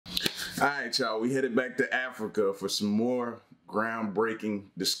All right, y'all, we headed back to Africa for some more groundbreaking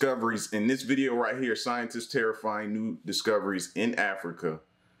discoveries. In this video right here, scientists terrifying new discoveries in Africa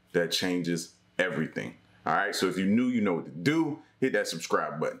that changes everything. All right, so if you're new, you know what to do. Hit that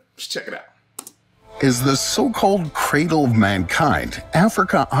subscribe button. Let's check it out. As the so-called cradle of mankind,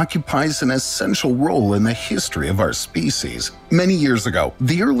 Africa occupies an essential role in the history of our species. Many years ago,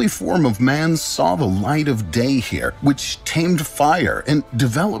 the early form of man saw the light of day here, which tamed fire and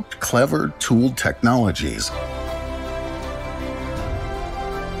developed clever tool technologies.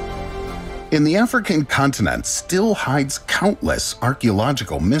 And the African continent still hides countless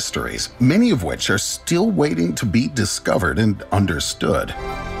archaeological mysteries, many of which are still waiting to be discovered and understood.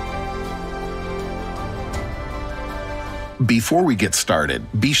 Before we get started,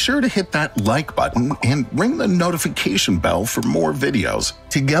 be sure to hit that like button and ring the notification bell for more videos.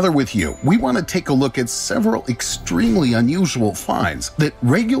 Together with you, we want to take a look at several extremely unusual finds that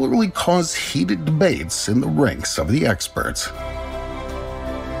regularly cause heated debates in the ranks of the experts.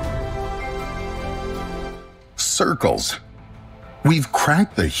 Circles. We've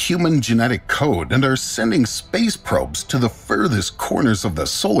cracked the human genetic code and are sending space probes to the furthest corners of the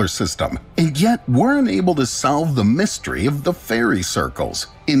solar system, and yet we're unable to solve the mystery of the fairy circles.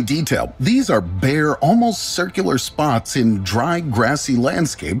 In detail, these are bare, almost circular spots in dry, grassy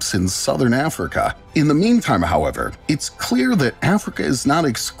landscapes in southern Africa. In the meantime, however, it's clear that Africa is not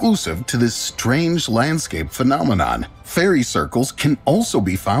exclusive to this strange landscape phenomenon. Fairy circles can also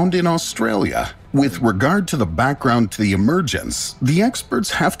be found in Australia. With regard to the background to the emergence, the experts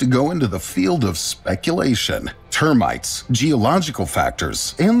have to go into the field of speculation. Termites, geological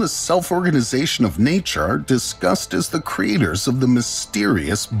factors, and the self-organization of nature are discussed as the creators of the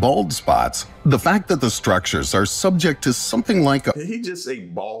mysterious bald spots. The fact that the structures are subject to something like a— Did he just say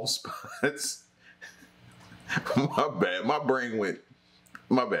bald spots? My bad, my brain went,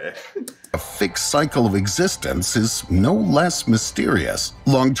 my bad. A fixed cycle of existence is no less mysterious.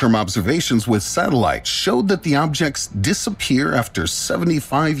 Long-term observations with satellites showed that the objects disappear after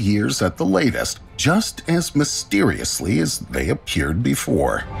 75 years at the latest, just as mysteriously as they appeared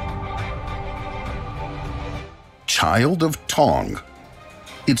before. Child of Tong.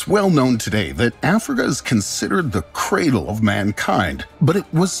 It's well known today that Africa is considered the cradle of mankind, but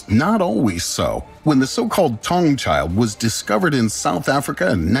it was not always so. When the so-called Tong child was discovered in South Africa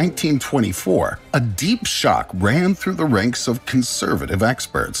in 1924, a deep shock ran through the ranks of conservative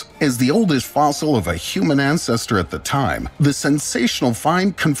experts. As the oldest fossil of a human ancestor at the time, the sensational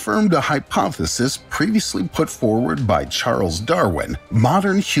find confirmed a hypothesis previously put forward by Charles Darwin: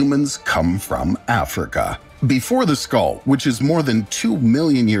 modern humans come from Africa. Before the skull, which is more than 2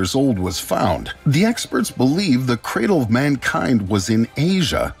 million years old, was found, the experts believe the cradle of mankind was in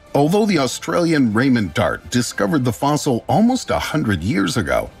Asia. Although the Australian Raymond Dart discovered the fossil almost 100 years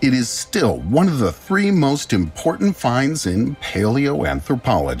ago, it is still one of the 3 most important finds in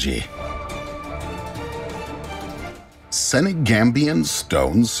paleoanthropology. Senegambian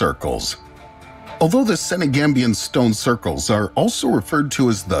stone circles. Although the Senegambian stone circles are also referred to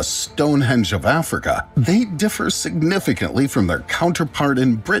as the Stonehenge of Africa, they differ significantly from their counterpart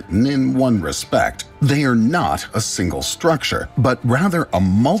in Britain in one respect. They are not a single structure, but rather a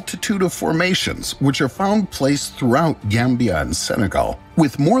multitude of formations which are found placed throughout Gambia and Senegal.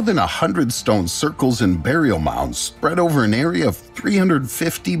 With more than 100 stone circles and burial mounds spread over an area of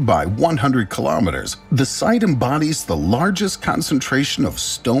 350 by 100 kilometers, the site embodies the largest concentration of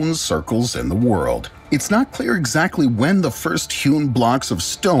stone circles in the world. It's not clear exactly when the first hewn blocks of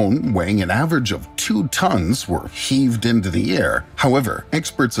stone, weighing an average of 2 tons, were heaved into the air. However,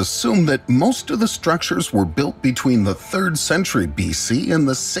 experts assume that most of the structures were built between the 3rd century BC and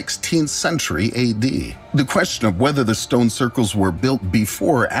the 16th century AD. The question of whether the stone circles were built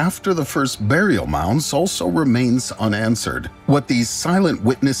before or after the first burial mounds also remains unanswered. What these silent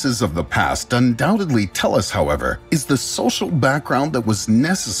witnesses of the past undoubtedly tell us, however, is the social background that was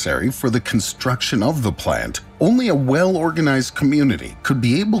necessary for the construction of the plant. Only a well-organized community could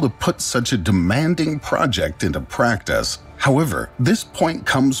be able to put such a demanding project into practice. However, this point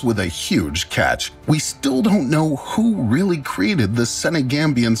comes with a huge catch. We still don't know who really created the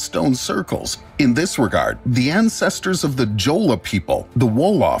Senegambian stone circles. In this regard, the ancestors of the Jola people, the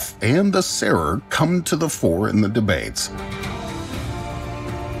Wolof, and the Serer come to the fore in the debates.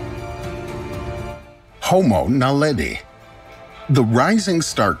 Homo naledi. The Rising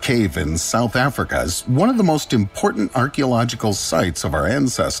Star Cave in South Africa is one of the most important archaeological sites of our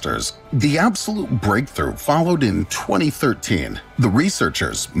ancestors. The absolute breakthrough followed in 2013. The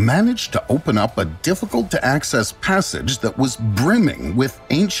researchers managed to open up a difficult-to-access passage that was brimming with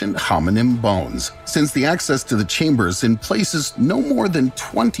ancient hominin bones. Since the access to the chamber is in places no more than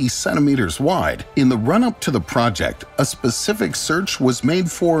 20 centimeters wide, in the run-up to the project, a specific search was made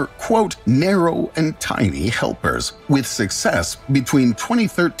for, quote, narrow and tiny helpers. With success, between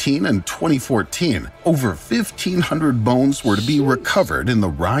 2013 and 2014, over 1,500 bones were to be recovered in the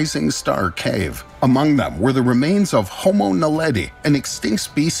Rising Star Cave. Among them were the remains of Homo naledi, an extinct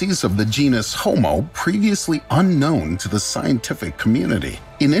species of the genus Homo previously unknown to the scientific community.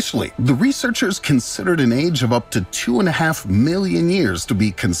 Initially, the researchers considered an age of up to 2.5 million years to be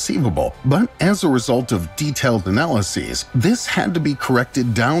conceivable, but as a result of detailed analyses, this had to be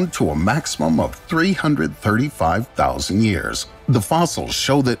corrected down to a maximum of 335,000 years. The fossils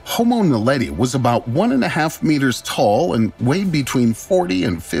show that Homo naledi was about 1.5 meters tall and weighed between 40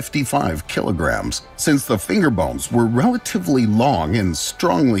 and 55 kilograms. Since the finger bones were relatively long and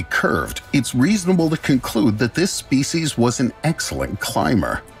strongly curved, it's reasonable to conclude that this species was an excellent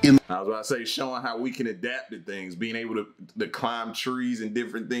climber. I was about to say, showing how we can adapt to things, being able to climb trees and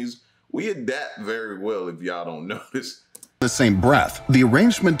different things. We adapt very well, if y'all don't notice. In the same breath, the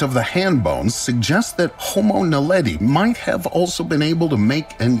arrangement of the hand bones suggests that Homo naledi might have also been able to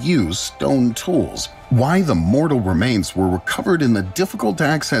make and use stone tools. Why the mortal remains were recovered in the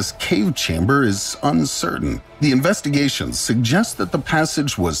difficult-to-access cave chamber is uncertain. The investigations suggest that the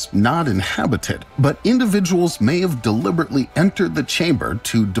passage was not inhabited, but individuals may have deliberately entered the chamber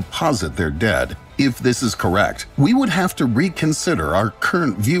to deposit their dead. If this is correct, we would have to reconsider our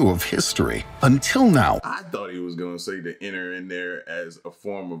current view of history. Until now, I thought he was going to say to enter in there as a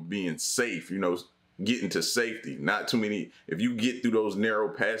form of being safe, you know, getting to safety. Not too many. If you get through those narrow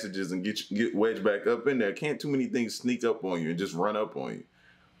passages and get wedged back up in there, can't too many things sneak up on you and just run up on you.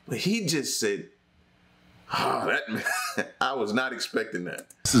 But he just said, oh, I was not expecting that.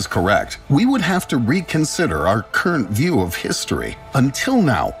 This is correct. We would have to reconsider our current view of history. Until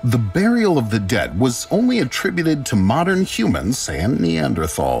now, the burial of the dead was only attributed to modern humans and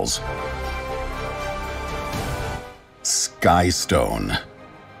Neanderthals. Skystone.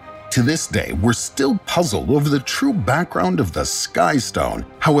 To this day, we're still puzzled over the true background of the Skystone.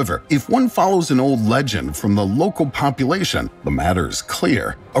 However, if one follows an old legend from the local population, the matter is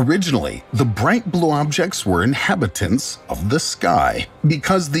clear. Originally, the bright blue objects were inhabitants of the sky.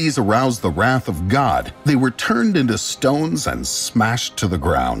 Because these aroused the wrath of God, they were turned into stones and smashed to the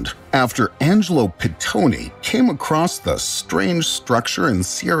ground. After Angelo Pittoni came across the strange structure in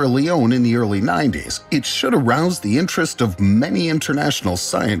Sierra Leone in the early 90s, it should arouse the interest of many international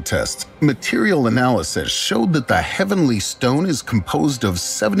scientists. Material analysis showed that the heavenly stone is composed of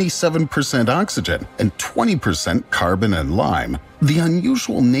 77% oxygen and 20% carbon and lime. The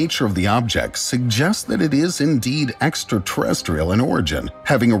unusual nature of the object suggests that it is indeed extraterrestrial in origin,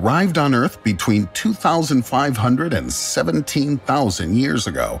 having arrived on Earth between 2,500 and 17,000 years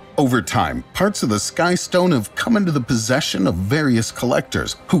ago. Over time, parts of the Skystone have come into the possession of various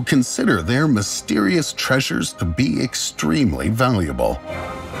collectors who consider their mysterious treasures to be extremely valuable.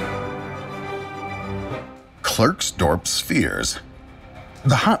 Klerksdorp spheres.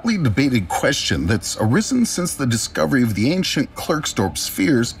 The hotly debated question that's arisen since the discovery of the ancient Klerksdorp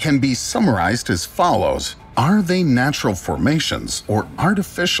spheres can be summarized as follows. Are they natural formations or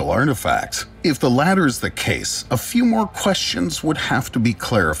artificial artifacts? If the latter is the case, a few more questions would have to be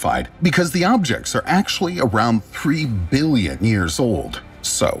clarified, because the objects are actually around 3 billion years old.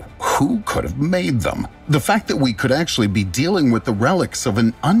 So, who could have made them? The fact that we could actually be dealing with the relics of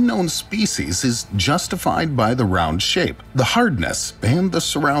an unknown species is justified by the round shape, the hardness, and the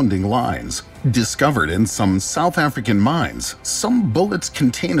surrounding lines. Discovered in some South African mines, some bullets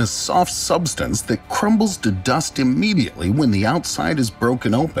contain a soft substance that crumbles to dust immediately when the outside is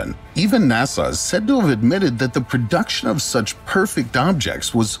broken open. Even NASA is said to have admitted that the production of such perfect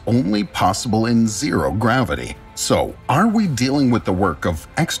objects was only possible in zero gravity. So, are we dealing with the work of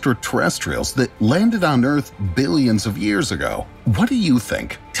extraterrestrials that landed on Earth billions of years ago? What do you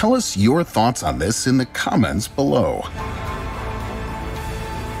think? Tell us your thoughts on this in the comments below.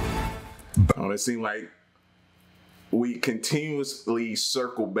 It seems like we continuously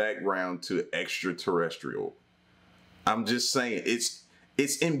circle back around to extraterrestrial. I'm just saying,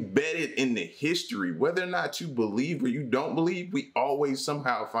 it's embedded in the history. Whether or not you believe or you don't believe, we always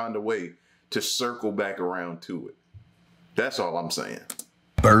somehow find a way to circle back around to it. That's all I'm saying.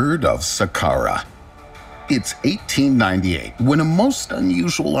 Bird of Saqqara. It's 1898 when a most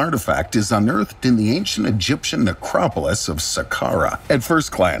unusual artifact is unearthed in the ancient Egyptian necropolis of Saqqara. At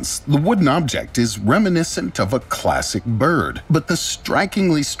first glance, the wooden object is reminiscent of a classic bird, but the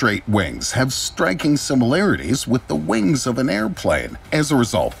strikingly straight wings have striking similarities with the wings of an airplane. As a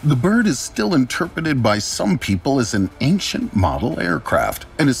result, the bird is still interpreted by some people as an ancient model aircraft,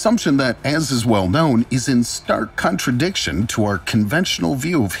 an assumption that, as is well known, is in stark contradiction to our conventional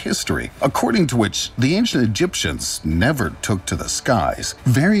view of history, according to which the ancient Egyptians never took to the skies.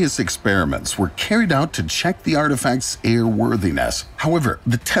 Various experiments were carried out to check the artifact's airworthiness. However,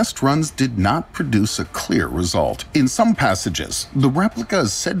 the test runs did not produce a clear result. In some passages, the replica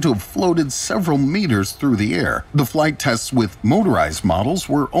is said to have floated several meters through the air. The flight tests with motorized models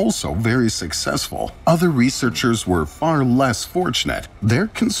were also very successful. Other researchers were far less fortunate. Their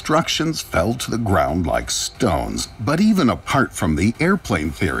constructions fell to the ground like stones. But even apart from the airplane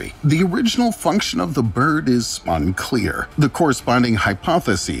theory, the original function of the bird is unclear. The corresponding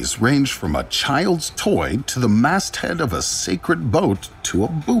hypotheses range from a child's toy to the masthead of a sacred boat to a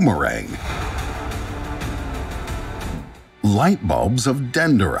boomerang. Light bulbs of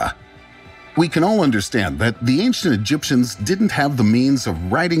Dendera. We can all understand that the ancient Egyptians didn't have the means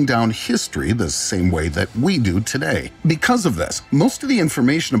of writing down history the same way that we do today. Because of this, most of the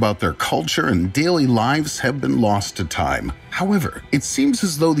information about their culture and daily lives have been lost to time. However, it seems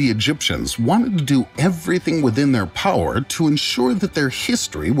as though the Egyptians wanted to do everything within their power to ensure that their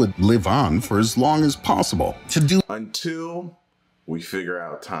history would live on for as long as possible. Until we figure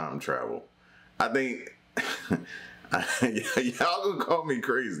out time travel. I think, y'all gonna call me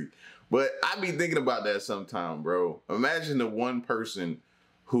crazy, but I be thinking about that sometime, bro. Imagine the one person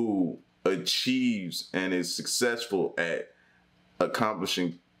who achieves and is successful at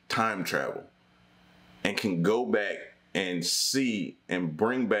accomplishing time travel and can go back and see and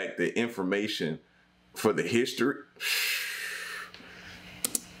bring back the information for the history.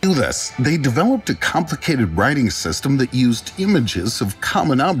 To do this, they developed a complicated writing system that used images of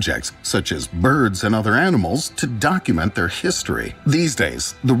common objects, such as birds and other animals, to document their history. These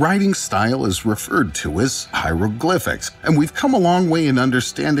days, the writing style is referred to as hieroglyphics, and we've come a long way in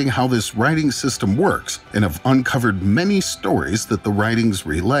understanding how this writing system works, and have uncovered many stories that the writings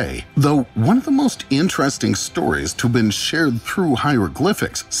relay. Though one of the most interesting stories to have been shared through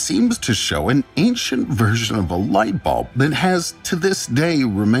hieroglyphics seems to show an ancient version of a light bulb that has, to this day,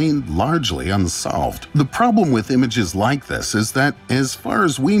 remained largely unsolved. The problem with images like this is that, as far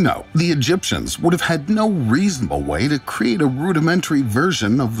as we know, the Egyptians would have had no reasonable way to create a rudimentary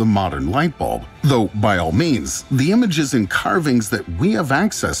version of the modern light bulb. Though, by all means, the images and carvings that we have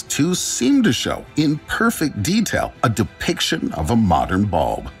access to seem to show, in perfect detail, a depiction of a modern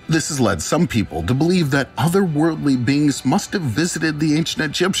bulb. This has led some people to believe that otherworldly beings must have visited the ancient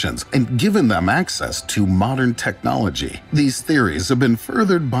Egyptians and given them access to modern technology. These theories have been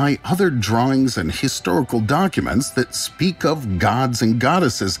furthered by other drawings and historical documents that speak of gods and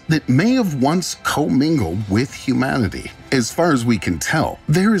goddesses that may have once commingled with humanity. As far as we can tell,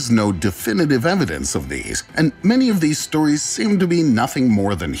 there is no definitive evidence of these, and many of these stories seem to be nothing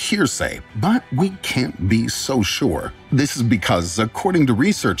more than hearsay, but we can't be so sure. This is because, according to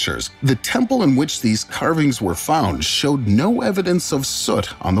researchers, the temple in which these carvings were found showed no evidence of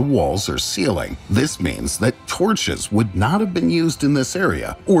soot on the walls or ceiling. This means that torches would not have been used in this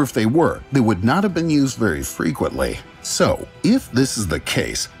area, or if they were, they would not have been used very frequently. So, if this is the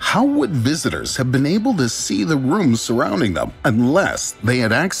case, how would visitors have been able to see the rooms surrounding them unless they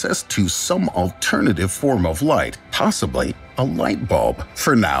had access to some alternative form of light, possibly a light bulb?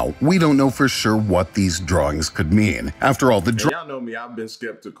 For now, we don't know for sure what these drawings could mean. After all, y'all know me, I've been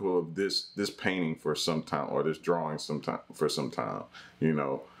skeptical of this painting for some time, or this drawing for some time, you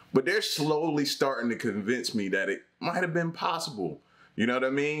know. But they're slowly starting to convince me that it might have been possible. You know what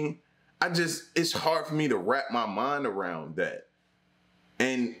I mean? It's hard for me to wrap my mind around that.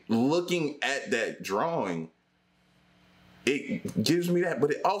 And looking at that drawing, it gives me that,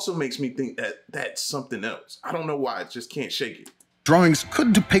 but it also makes me think that that's something else. I don't know why, I just can't shake it. Drawings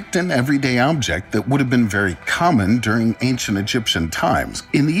could depict an everyday object that would have been very common during ancient Egyptian times.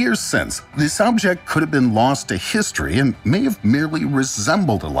 In the years since, this object could have been lost to history and may have merely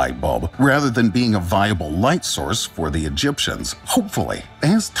resembled a light bulb, rather than being a viable light source for the Egyptians. Hopefully,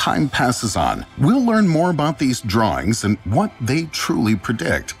 as time passes on, we'll learn more about these drawings and what they truly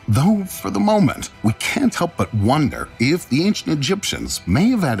predict. Though, for the moment, we can't help but wonder if the ancient Egyptians may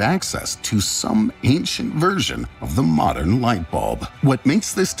have had access to some ancient version of the modern light bulb. bulb. What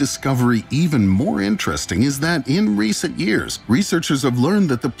makes this discovery even more interesting is that in recent years, researchers have learned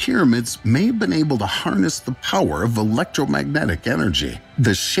that the pyramids may have been able to harness the power of electromagnetic energy.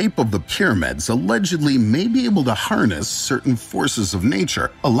 The shape of the pyramids allegedly may be able to harness certain forces of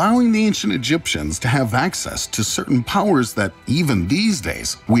nature, allowing the ancient Egyptians to have access to certain powers that, even these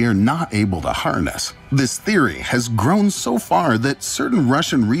days, we are not able to harness. This theory has grown so far that certain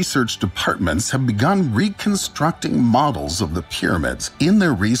Russian research departments have begun reconstructing models of the pyramids. In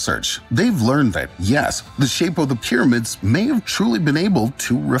their research, they've learned that, yes, the shape of the pyramids may have truly been able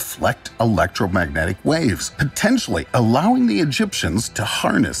to reflect electromagnetic waves, potentially allowing the Egyptians to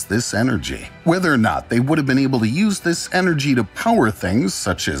harness this energy. Whether or not they would have been able to use this energy to power things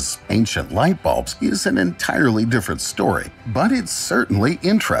such as ancient light bulbs is an entirely different story, but it's certainly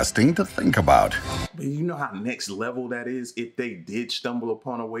interesting to think about. But you know how next level that is if they did stumble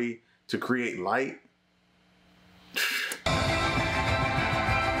upon a way to create light?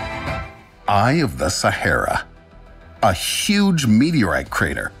 Eye of the Sahara. A huge meteorite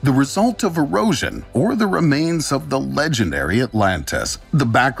crater, the result of erosion or the remains of the legendary Atlantis. The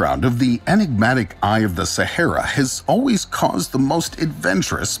background of the enigmatic Eye of the Sahara has always caused the most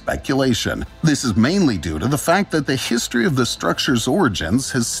adventurous speculation. This is mainly due to the fact that the history of the structure's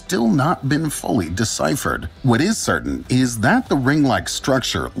origins has still not been fully deciphered. What is certain is that the ring-like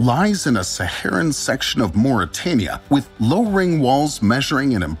structure lies in a Saharan section of Mauritania, with low ring walls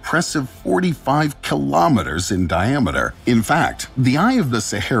measuring an impressive 45 kilometers in diameter. In fact, the Eye of the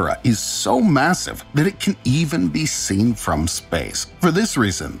Sahara is so massive that it can even be seen from space. For this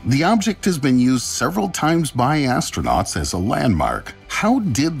reason, the object has been used several times by astronauts as a landmark. How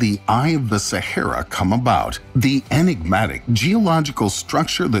did the Eye of the Sahara come about? The enigmatic geological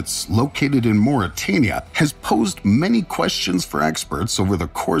structure that's located in Mauritania has posed many questions for experts over the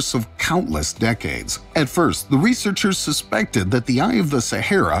course of countless decades. At first, the researchers suspected that the Eye of the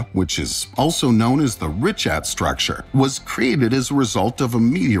Sahara, which is also known as the Richat structure, was created as a result of a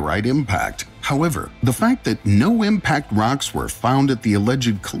meteorite impact. However, the fact that no impact rocks were found at the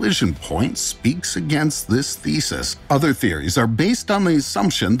alleged collision point speaks against this thesis. Other theories are based on the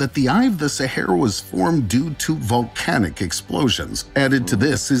assumption that the Eye of the Sahara was formed due to volcanic explosions. Added to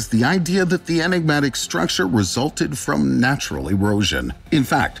this is the idea that the enigmatic structure resulted from natural erosion. In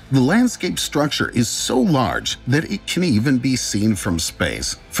fact, the landscape structure is so large that it can even be seen from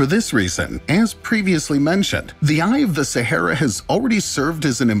space. For this reason, as previously mentioned, the Eye of the Sahara has already served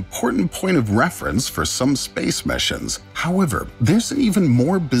as an important point of reference for some space missions. However, there's an even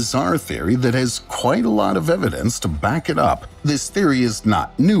more bizarre theory that has quite a lot of evidence to back it up. This theory is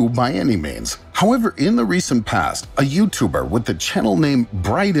not new by any means. However, in the recent past, a YouTuber with the channel name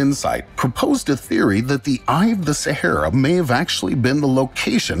Bright Insight proposed a theory that the Eye of the Sahara may have actually been the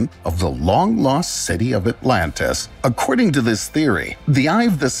location of the long-lost city of Atlantis. According to this theory, the Eye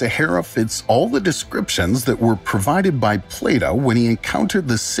of the Sahara fits all the descriptions that were provided by Plato when he encountered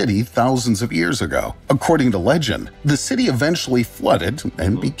the city thousands of years ago. According to legend, the city eventually flooded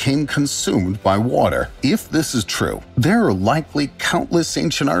and became consumed by water. If this is true, there are likely countless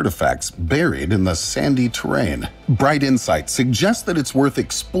ancient artifacts buried in the sandy terrain. Bright Insight suggests that it's worth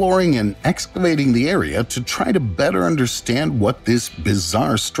exploring and excavating the area to try to better understand what this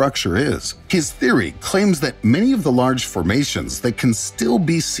bizarre structure is. His theory claims that many of the large formations that can still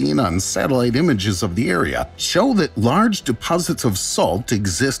be seen on satellite images of the area show that large deposits of salt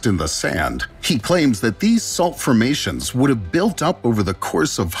exist in the sand. He claims that these salt formations would have built up over the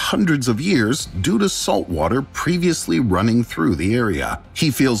course of hundreds of years due to salt water previously running through the area.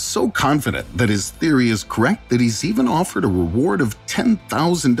 He feels so confident that his theory is correct that he's even offered a reward of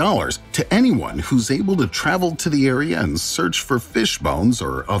 $10,000 to anyone who's able to travel to the area and search for fish bones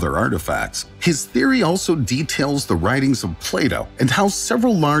or other artifacts. His theory also details the writings of Plato and how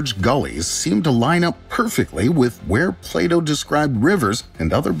several large gullies seem to line up perfectly with where Plato described rivers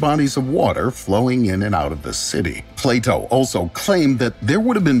and other bodies of water flowing in and out of the city. Plato also claimed that there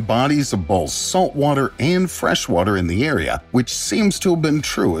would have been bodies of both saltwater and freshwater in the area, which seems to have been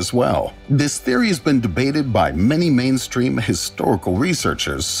true as well. This theory has been debated by many mainstream historical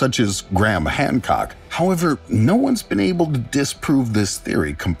researchers, such as Graham Hancock. However, no one's been able to disprove this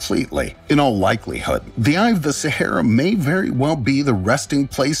theory completely. In all likelihood, the Eye of the Sahara may very well be the resting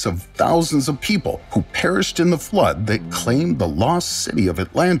place of thousands of people who perished in the flood that claimed the lost city of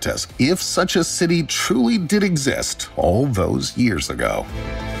Atlantis, if such a city truly did exist all those years ago.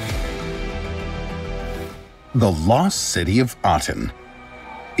 The Lost City of Aten.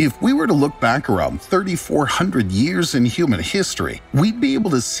 If we were to look back around 3,400 years in human history, we'd be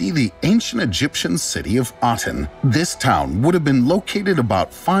able to see the ancient Egyptian city of Aten. This town would have been located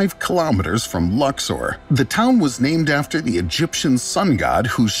about 5 kilometers from Luxor. The town was named after the Egyptian sun god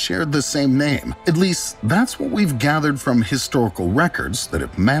who shared the same name. At least, that's what we've gathered from historical records that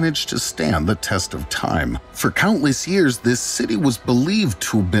have managed to stand the test of time. For countless years, this city was believed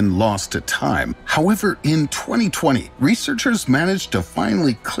to have been lost to time. However, in 2020, researchers managed to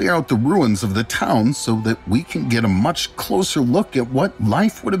finally clear out the ruins of the town so that we can get a much closer look at what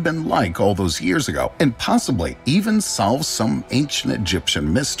life would have been like all those years ago, and possibly even solve some ancient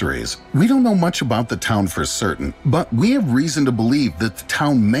Egyptian mysteries. We don't know much about the town for certain, but we have reason to believe that the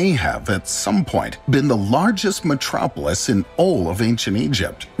town may have, at some point, been the largest metropolis in all of ancient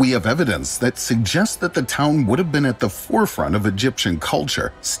Egypt. We have evidence that suggests that the town would have been at the forefront of Egyptian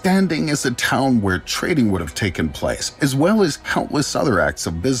culture, standing as a town where trading would have taken place, as well as countless other acts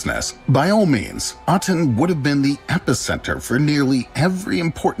of business. By all means, Aten would have been the epicenter for nearly every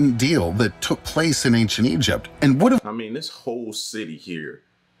important deal that took place in ancient Egypt, and would have— I mean, this whole city here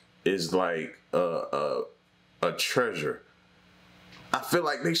is like a treasure. I feel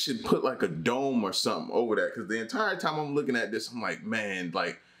like they should put like a dome or something over that, because the entire time I'm looking at this, I'm like, man,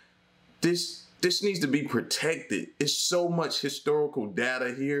 like this needs to be protected. It's so much historical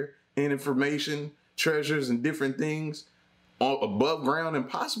data here and information, treasures and different things above ground and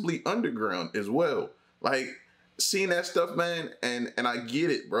possibly underground as well. Like seeing that stuff, man, and I get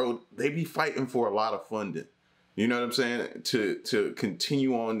it, bro. They be fighting for a lot of funding. You know what I'm saying? To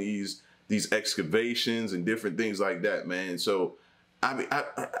continue on these excavations and different things like that, man. So I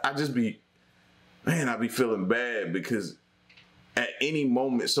just be, man, I be feeling bad because at any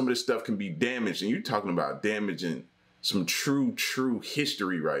moment some of this stuff can be damaged, and you're talking about damaging some true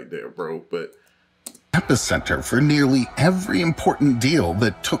history right there, bro. But epicenter for nearly every important deal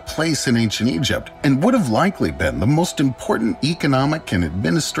that took place in ancient Egypt, and would have likely been the most important economic and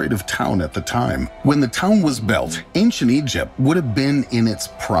administrative town at the time. When the town was built, ancient Egypt would have been in its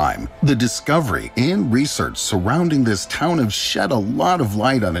prime. The discovery and research surrounding this town have shed a lot of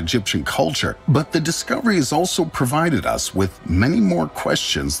light on Egyptian culture, but the discovery has also provided us with many more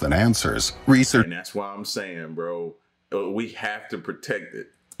questions than answers. And that's why I'm saying, bro, we have to protect it.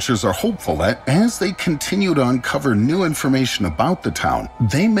 Researchers are hopeful that as they continue to uncover new information about the town,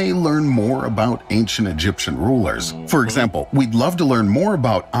 they may learn more about ancient Egyptian rulers. For example, we'd love to learn more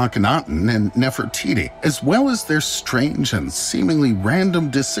about Akhenaten and Nefertiti, as well as their strange and seemingly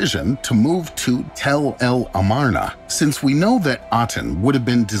random decision to move to Tel El Amarna. Since we know that Aten would have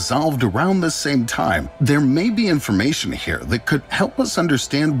been dissolved around the same time, there may be information here that could help us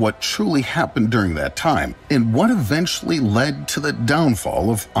understand what truly happened during that time and what eventually led to the downfall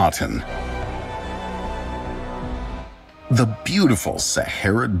of Aten. The beautiful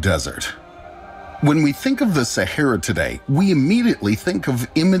Sahara Desert. When we think of the Sahara today, we immediately think of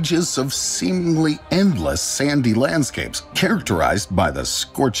images of seemingly endless sandy landscapes characterized by the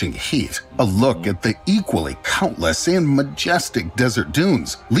scorching heat. A look at the equally countless and majestic desert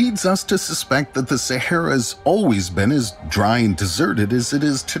dunes leads us to suspect that the Sahara has always been as dry and deserted as it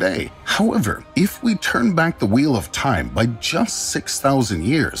is today. However, if we turn back the wheel of time by just 6,000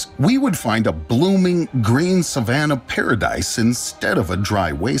 years, we would find a blooming green savanna paradise instead of a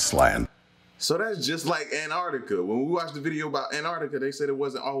dry wasteland. So that's just like Antarctica. When we watched the video about Antarctica, they said it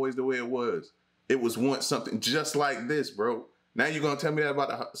wasn't always the way it was. It was once something just like this, bro. Now you're gonna tell me that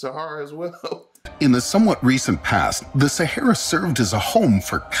about the Sahara as well? In the somewhat recent past, the Sahara served as a home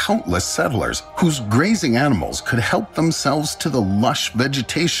for countless settlers whose grazing animals could help themselves to the lush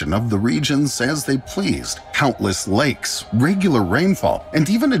vegetation of the regions as they pleased. Countless lakes, regular rainfall, and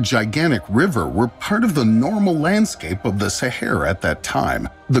even a gigantic river were part of the normal landscape of the Sahara at that time.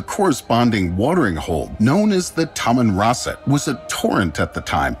 The corresponding watering hole, known as the Tamanrasset, was a torrent at the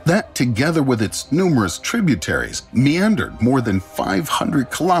time that, together with its numerous tributaries, meandered more than 500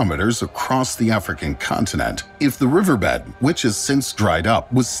 kilometers across the African continent. If the riverbed, which has since dried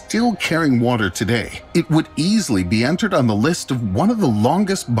up, was still carrying water today, it would easily be entered on the list of one of the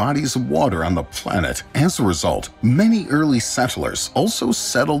longest bodies of water on the planet. As a result, many early settlers also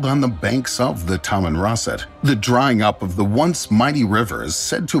settled on the banks of the Tamanrasset. The drying up of the once mighty river is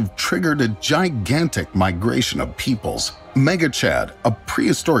said to have triggered a gigantic migration of peoples. Megachad, a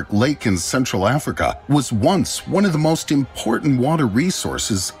prehistoric lake in Central Africa, was once one of the most important water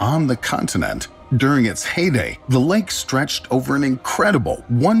resources on the continent. During its heyday, the lake stretched over an incredible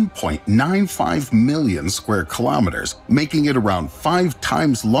 1.95 million square kilometers, making it around 5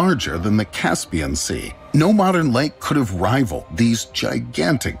 times larger than the Caspian Sea. No modern lake could have rivaled these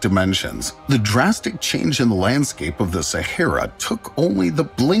gigantic dimensions. The drastic change in the landscape of the Sahara took only the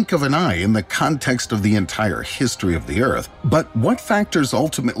blink of an eye in the context of the entire history of the Earth. But what factors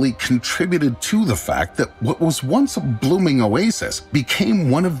ultimately contributed to the fact that what was once a blooming oasis became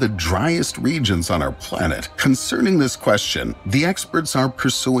one of the driest regions on our planet? Concerning this question, the experts are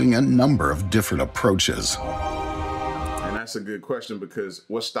pursuing a number of different approaches. And that's a good question, because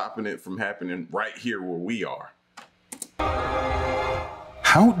what's stopping it from happening right here where we are?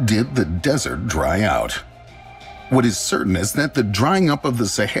 How did the desert dry out? What is certain is that the drying up of the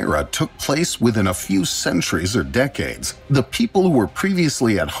Sahara took place within a few centuries or decades. The people who were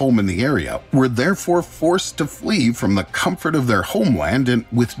previously at home in the area were therefore forced to flee from the comfort of their homeland and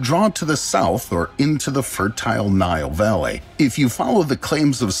withdraw to the south or into the fertile Nile Valley. If you follow the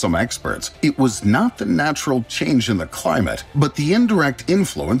claims of some experts, it was not the natural change in the climate, but the indirect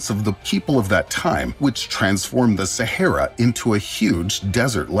influence of the people of that time which transformed the Sahara into a huge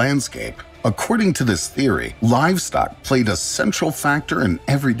desert landscape. According to this theory, livestock played a central factor in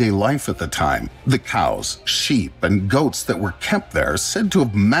everyday life at the time. The cows, sheep, and goats that were kept there are said to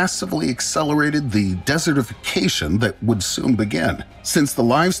have massively accelerated the desertification that would soon begin. Since the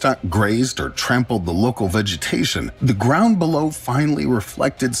livestock grazed or trampled the local vegetation, the ground below finally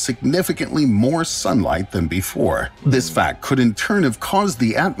reflected significantly more sunlight than before. This fact could in turn have caused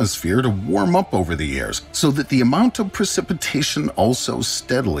the atmosphere to warm up over the years, so that the amount of precipitation also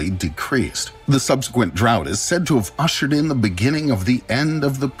steadily decreased. The subsequent drought is said to have ushered in the beginning of the end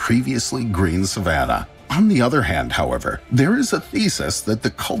of the previously green savanna. On the other hand, however, there is a thesis that the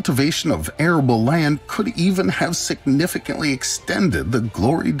cultivation of arable land could even have significantly extended the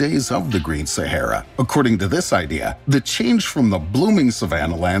glory days of the Green Sahara. According to this idea, the change from the blooming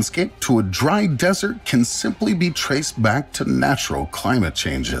savanna landscape to a dry desert can simply be traced back to natural climate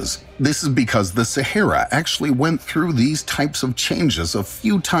changes. This is because the Sahara actually went through these types of changes a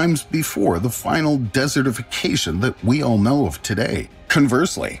few times before the final desertification that we all know of today.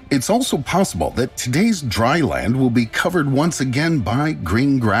 Conversely, it's also possible that today's dry land will be covered once again by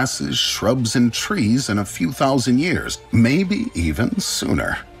green grasses, shrubs, and trees in a few thousand years, maybe even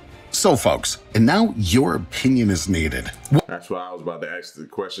sooner. So folks, and now your opinion is needed. That's why I was about to ask the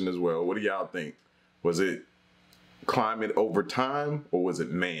question as well. What do y'all think? Was it climate over time, or was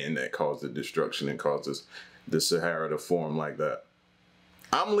it man that caused the destruction and causes the Sahara to form like that?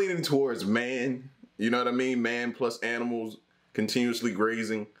 I'm leaning towards man, you know what I mean? Man plus animals continuously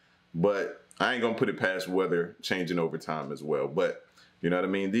grazing, but I ain't gonna put it past weather changing over time as well. But you know what I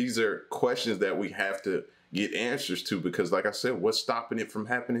mean? These are questions that we have to get answers to, because like I said, what's stopping it from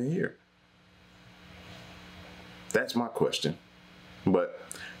happening here? That's my question. But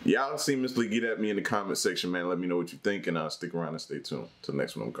y'all seamlessly get at me in the comment section, man. Let me know what you think, and I'll stick around and stay tuned. Till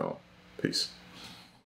next one, I'm gone. Peace.